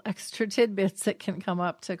the little extra tidbits that can come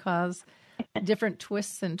up to cause different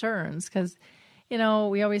twists and turns. Because,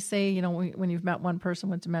 we always say, when you've met one person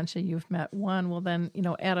with dementia, you've met one. Well, then,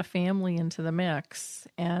 add a family into the mix,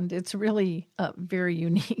 and it's really a very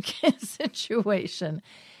unique situation.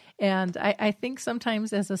 And I think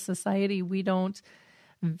sometimes as a society, we don't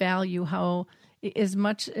value how, as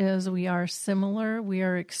much as we are similar, we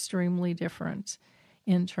are extremely different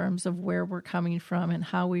in terms of where we're coming from and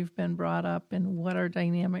how we've been brought up and what our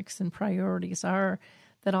dynamics and priorities are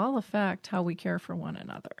that all affect how we care for one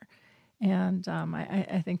another. And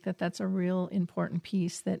I think that that's a real important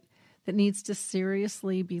piece that needs to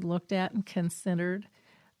seriously be looked at and considered,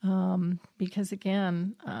 because,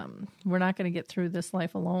 again, we're not going to get through this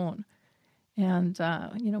life alone. And,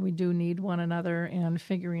 we do need one another, and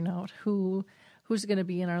figuring out who's going to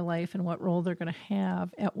be in our life and what role they're going to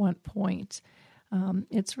have at what point.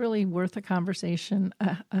 It's really worth a conversation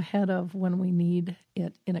ahead of when we need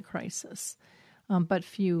it in a crisis. But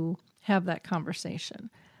few have that conversation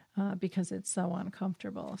because it's so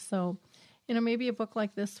uncomfortable. So, maybe a book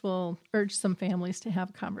like this will urge some families to have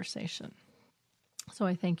a conversation. So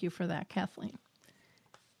I thank you for that, Kathleen.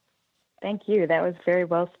 Thank you. That was very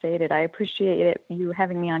well stated. I appreciate you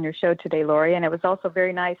having me on your show today, Lori. And it was also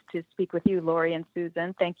very nice to speak with you, Lori and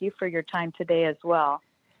Susan. Thank you for your time today as well.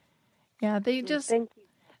 Yeah, they just, Thank you,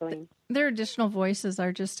 Kathleen. Their additional voices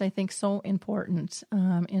are just, I think, so important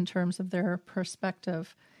in terms of their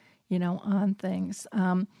perspective, on things.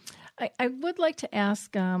 I would like to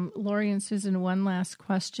ask Lori and Susan one last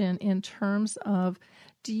question in terms of,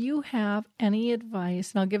 do you have any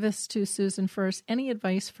advice, and I'll give this to Susan first, any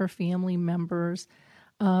advice for family members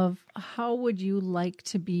of how would you like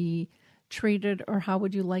to be treated, or how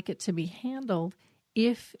would you like it to be handled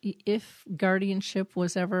if guardianship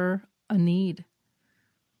was ever a need?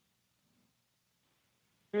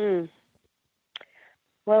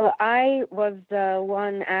 Well, I was the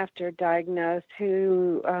one after diagnosed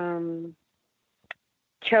who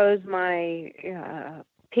chose my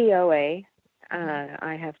POA.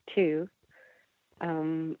 I have two.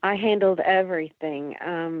 I handled everything.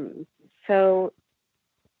 And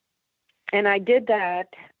I did that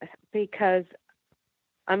because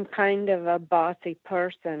I'm kind of a bossy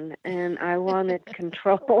person, and I wanted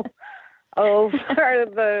control over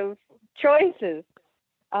the choices.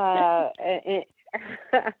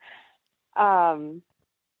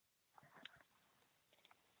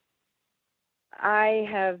 I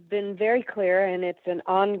have been very clear, and it's an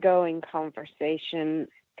ongoing conversation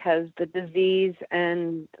because the disease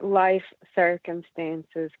and life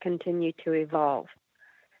circumstances continue to evolve.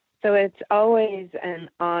 So it's always an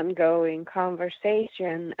ongoing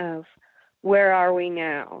conversation of where are we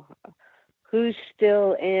now? Who's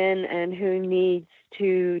still in and who needs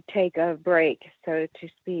to take a break, so to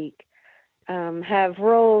speak? Have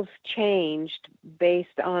roles changed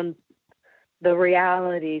based on the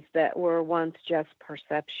realities that were once just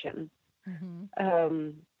perception? Mm-hmm.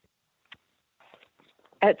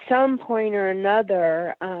 At some point or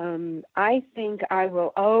another, I think I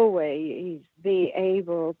will always be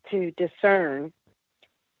able to discern.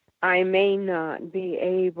 I may not be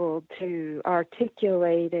able to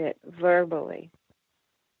articulate it verbally.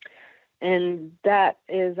 And that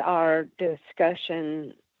is our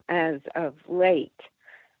discussion as of late.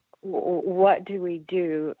 What do we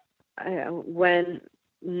do when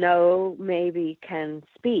no maybe can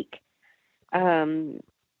speak? So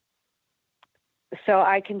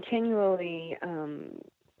I continually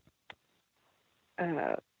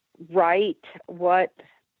write what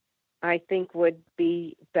I think would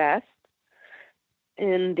be best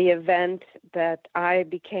in the event that I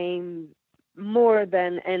became more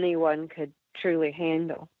than anyone could truly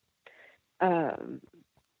handle,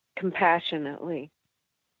 compassionately,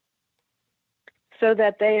 so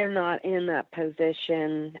that they are not in that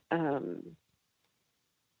position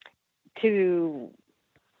to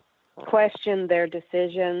question their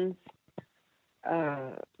decisions.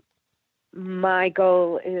 My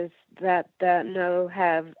goal is that no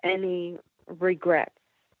have any regrets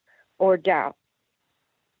or doubt.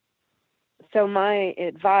 So my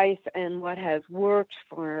advice and what has worked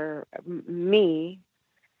for me,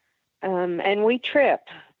 and we trip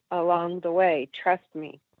along the way, trust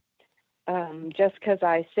me. Just because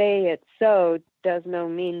I say it so does not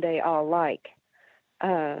mean they all like.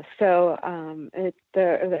 There's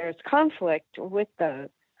conflict with those,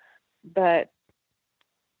 but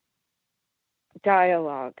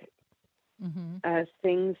dialogue as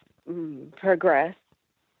things progress,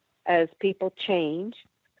 as people change,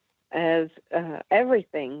 as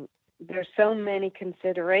everything. There's so many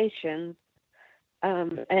considerations,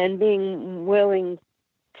 and being willing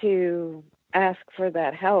to ask for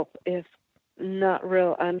that help if not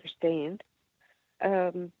real understand.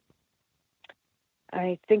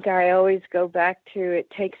 I think I always go back to it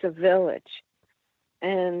takes a village,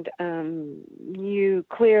 and you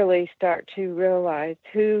clearly start to realize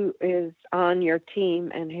who is on your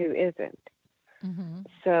team and who isn't.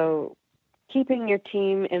 So keeping your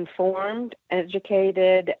team informed,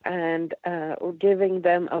 educated, and giving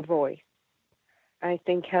them a voice, I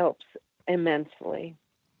think helps immensely.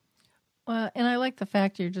 Well, and I like the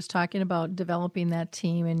fact you're just talking about developing that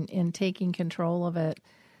team and taking control of it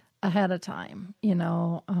ahead of time.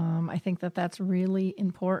 I think that's really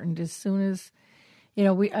important. As soon as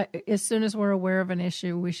as soon as we're aware of an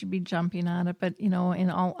issue, we should be jumping on it. But in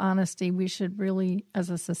all honesty, we should really, as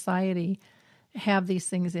a society, have these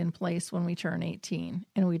things in place when we turn 18,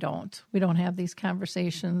 and we don't. We don't have these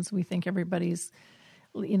conversations. We think everybody's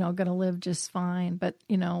going to live just fine, but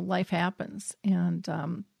life happens,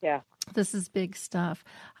 and this is big stuff.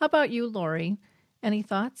 How about you, Lori? Any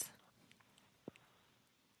thoughts?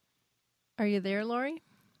 Are you there, Lori?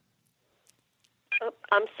 Oh,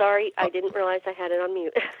 I'm sorry. I didn't realize I had it on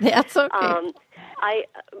mute. That's okay.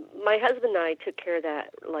 My husband and I took care of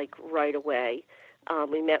that right away.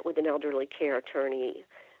 We met with an elderly care attorney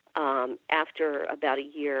after about a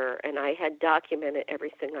year, and I had documented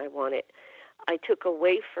everything I wanted. I took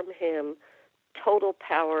away from him total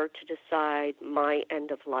power to decide my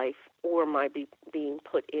end of life or my being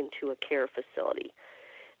put into a care facility.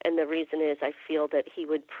 And the reason is I feel that he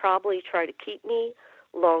would probably try to keep me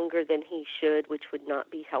longer than he should, which would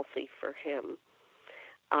not be healthy for him.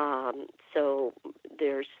 So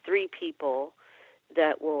there's 3 people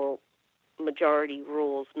that will, majority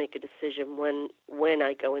rules, make a decision when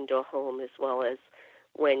I go into a home as well as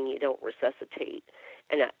when you don't resuscitate.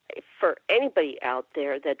 And for anybody out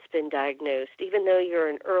there that's been diagnosed, even though you're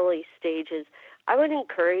in early stages, I would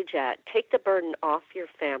encourage that. Take the burden off your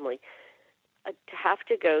family. To have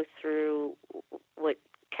to go through what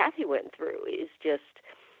Kathy went through is just,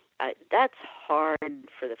 that's hard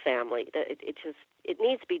for the family. It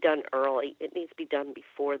needs to be done early. It needs to be done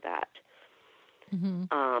before that.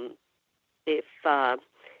 If I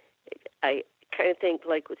kind of think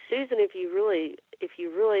like with Susan, if you really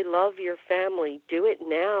love your family, do it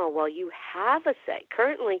now while you have a say.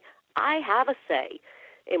 Currently, I have a say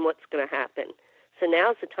in what's going to happen. So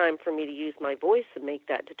now's the time for me to use my voice and make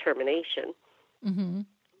that determination,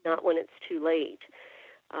 not when it's too late.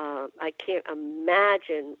 I can't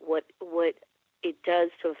imagine what it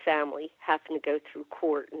does to a family having to go through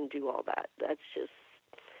court and do all that. That's just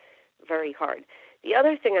very hard. The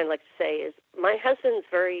other thing I'd like to say is my husband's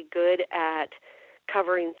very good at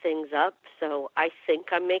covering things up, so I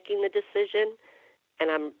think I'm making the decision,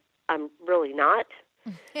 and I'm really not.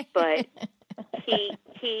 But he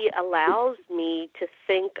allows me to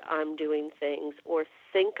think I'm doing things or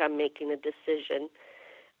think I'm making a decision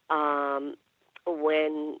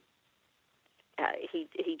when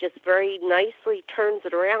he just very nicely turns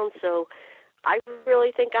it around. So I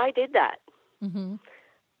really think I did that.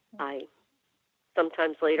 I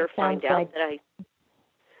sometimes later find out that I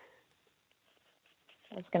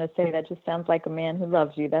was going to say that just sounds like a man who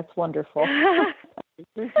loves you. That's wonderful.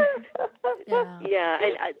 Yeah, Yeah,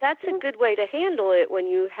 and that's a good way to handle it when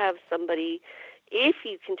you have somebody, if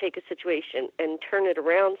you can take a situation and turn it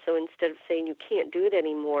around. So instead of saying you can't do it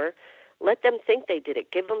anymore, let them think they did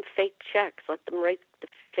it. Give them fake checks. Let them write the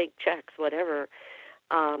fake checks, whatever,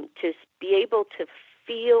 to be able to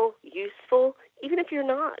feel useful, even if you're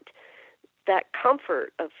not. That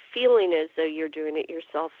comfort of feeling as though you're doing it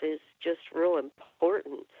yourself is just real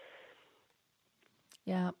important.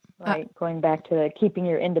 Yeah. Right. Going back to keeping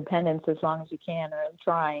your independence as long as you can, or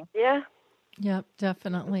trying. Yeah. Yep,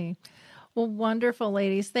 definitely. Well, wonderful,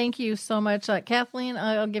 ladies. Thank you so much. Kathleen,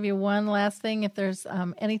 I'll give you one last thing. If there's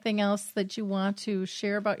anything else that you want to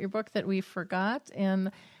share about your book that we forgot.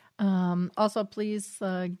 And also, please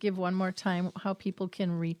give one more time how people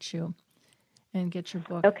can reach you and get your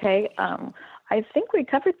book. Okay. I think we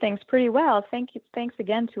covered things pretty well. Thanks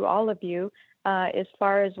again to all of you. As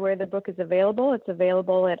far as where the book is available, it's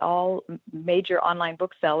available at all major online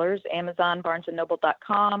booksellers, Amazon,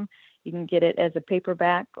 BarnesandNoble.com. You can get it as a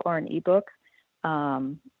paperback or an ebook.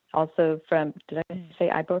 Also from, did I say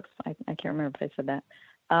iBooks? I can't remember if I said that.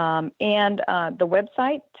 And the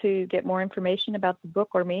website to get more information about the book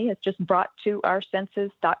or me is just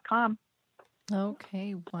broughttoOursenses.com.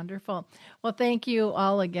 Okay, wonderful. Well, thank you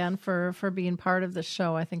all again for being part of the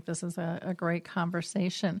show. I think this is a great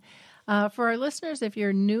conversation. For our listeners, if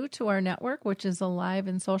you're new to our network, which is Alive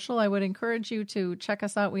and Social, I would encourage you to check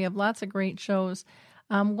us out. We have lots of great shows.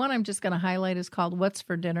 One I'm just going to highlight is called What's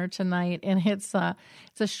for Dinner Tonight, and it's a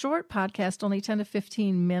short podcast, only 10 to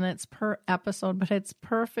 15 minutes per episode, but it's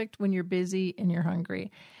perfect when you're busy and you're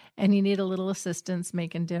hungry and you need a little assistance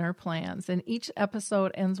making dinner plans. And each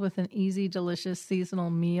episode ends with an easy, delicious seasonal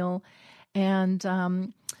meal. And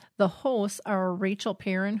the hosts are Rachel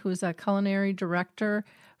Perrin, who's a culinary director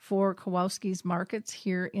for Kowalski's Markets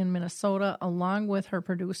here in Minnesota, along with her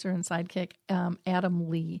producer and sidekick, Adam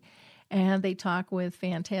Lee. And they talk with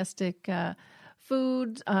fantastic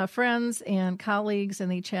food friends and colleagues,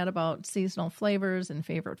 and they chat about seasonal flavors and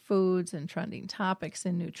favorite foods and trending topics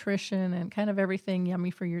in nutrition and kind of everything yummy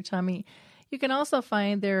for your tummy. You can also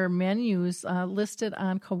find their menus listed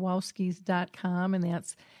on Kowalskis.com, and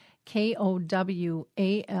that's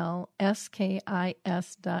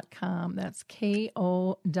KOWALSKIS.com. That's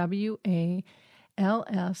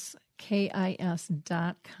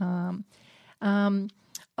KOWALSKIS.com.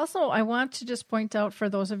 Also, I want to just point out for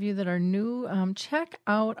those of you that are new, check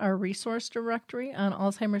out our resource directory on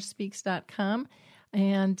AlzheimerSpeaks.com.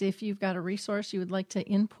 And if you've got a resource you would like to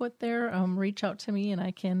input there, reach out to me and I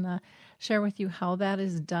can share with you how that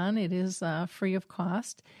is done. It is free of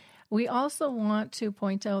cost. We also want to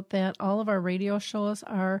point out that all of our radio shows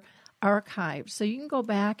are archived, so you can go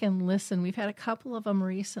back and listen. We've had a couple of them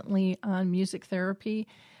recently on music therapy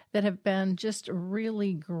that have been just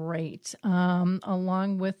really great,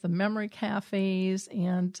 along with the memory cafes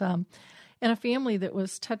and a family that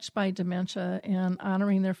was touched by dementia and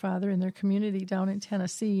honoring their father in their community down in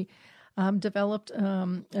Tennessee, developed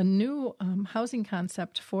a new housing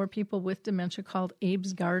concept for people with dementia called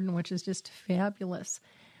Abe's Garden, which is just fabulous.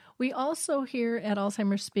 We also here at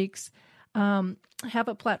Alzheimer's Speaks have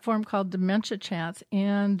a platform called Dementia Chats,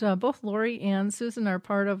 and both Lori and Susan are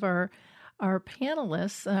part of our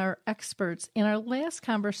panelists, our experts. In our last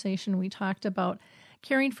conversation, we talked about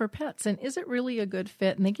caring for pets and is it really a good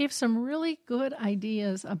fit? And they gave some really good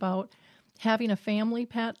ideas about having a family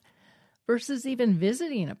pet versus even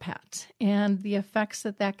visiting a pet and the effects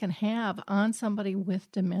that can have on somebody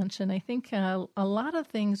with dementia. And I think a lot of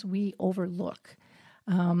things we overlook.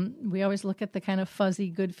 We always look at the kind of fuzzy,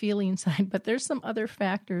 good feeling side, but there's some other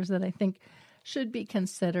factors that I think should be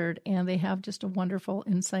considered, and they have just a wonderful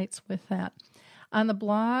insights with that. On the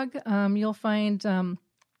blog, you'll find a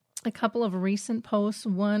couple of recent posts.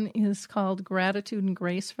 One is called Gratitude and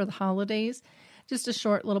Grace for the Holidays, just a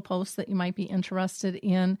short little post that you might be interested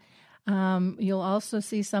in. You'll also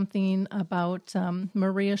see something about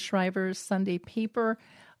Maria Shriver's Sunday paper,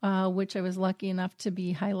 which I was lucky enough to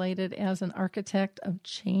be highlighted as an architect of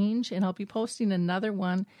change. And I'll be posting another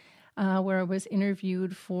one where I was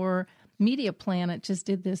interviewed for Media Planet. Just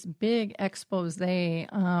did this big expose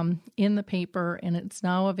in the paper, and it's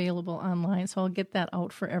now available online. So I'll get that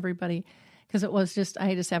out for everybody because it was just,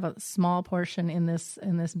 I just have a small portion in this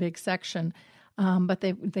big section. But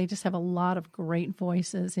they just have a lot of great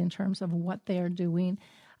voices in terms of what they are doing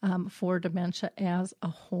for dementia as a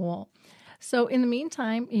whole. So in the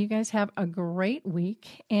meantime, you guys have a great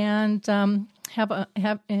week and have a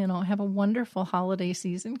wonderful holiday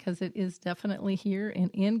season because it is definitely here and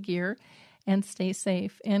in gear. And stay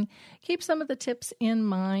safe and keep some of the tips in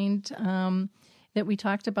mind that we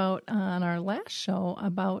talked about on our last show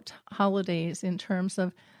about holidays in terms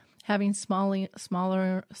of having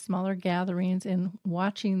smaller gatherings and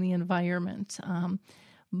watching the environment,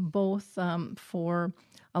 both for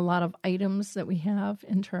a lot of items that we have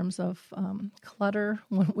in terms of clutter,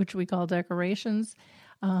 which we call decorations,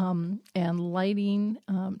 and lighting,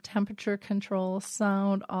 temperature control,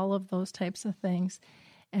 sound, all of those types of things.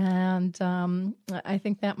 And I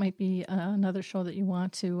think that might be another show that you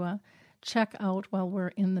want to check out while we're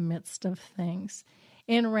in the midst of things.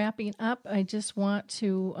 In wrapping up, I just want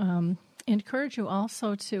to encourage you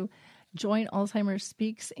also to join Alzheimer's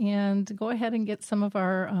Speaks and go ahead and get some of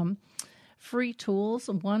our free tools,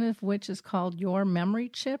 one of which is called Your Memory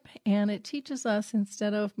Chip, and it teaches us,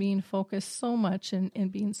 instead of being focused so much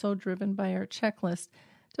and being so driven by our checklist,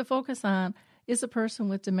 to focus on, is a person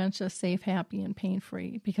with dementia safe, happy, and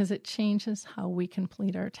pain-free? Because it changes how we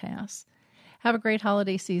complete our tasks. Have a great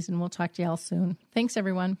holiday season. We'll talk to you all soon. Thanks,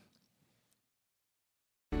 everyone.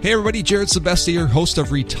 Hey everybody, Jared Sebesti here, host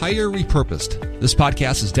of Retire Repurposed. This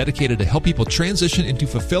podcast is dedicated to help people transition into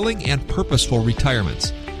fulfilling and purposeful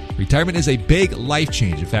retirements. Retirement is a big life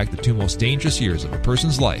change. In fact, the two most dangerous years of a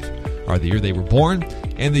person's life are the year they were born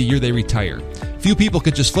and the year they retire. Few people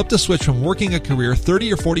can just flip the switch from working a career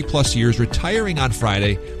 30 or 40 plus years, retiring on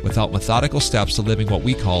Friday, without methodical steps to living what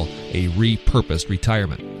we call a repurposed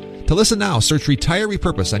retirement. To listen now, search Retire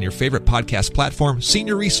Repurposed on your favorite podcast platform,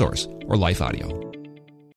 Senior Resource, or Life Audio.